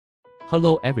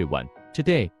Hello everyone,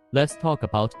 today, let's talk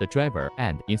about the driver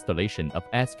and installation of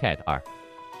Ezcad2.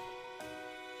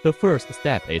 The first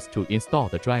step is to install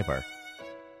the driver.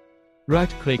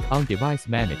 Right-click on Device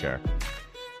Manager.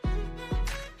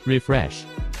 Refresh.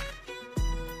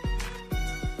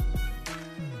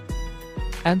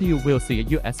 And you will see a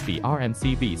USB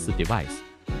RMCB device.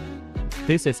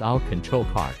 This is our control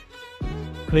card.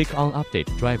 Click on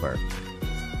Update Driver.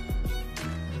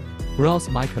 Browse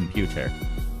My Computer.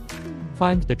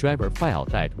 Find the driver file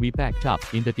that we backed up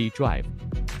in the D drive.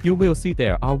 You will see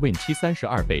there are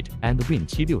Win732-bit and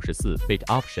Win764-bit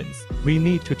options. We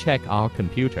need to check our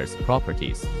computer's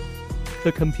properties.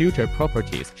 The computer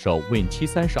properties show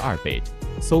Win732-bit,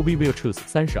 so we will choose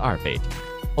 32-bit.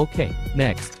 OK,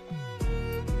 next.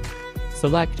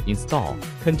 Select Install.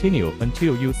 Continue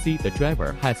until you see the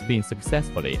driver has been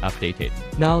successfully updated.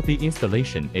 Now the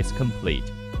installation is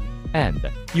complete. And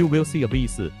you will see a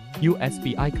V4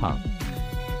 USB icon.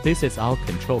 This is our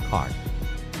control card.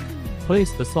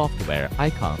 Place the software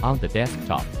icon on the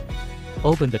desktop.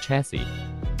 Open the chassis.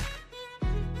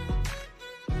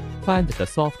 Find the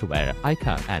software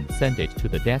icon and send it to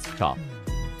the desktop.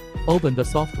 Open the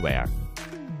software.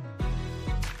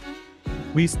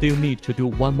 We still need to do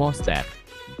one more step,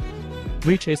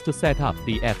 which is to set up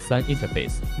the F3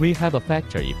 interface. We have a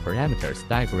factory parameters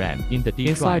diagram in the D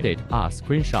drive. Inside it are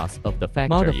screenshots of the factory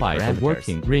Modify parameters. The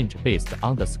working range based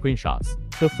on the screenshots.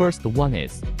 The first one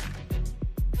is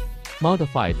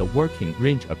modify the working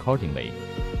range accordingly.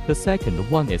 The second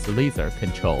one is laser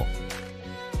control.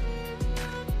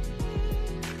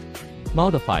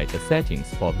 Modify the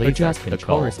settings for laser Adjust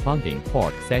control. The corresponding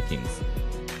port settings.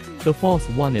 The fourth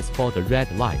one is for the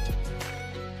red light.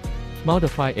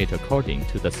 Modify it according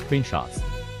to the screenshots.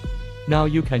 Now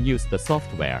you can use the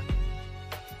software.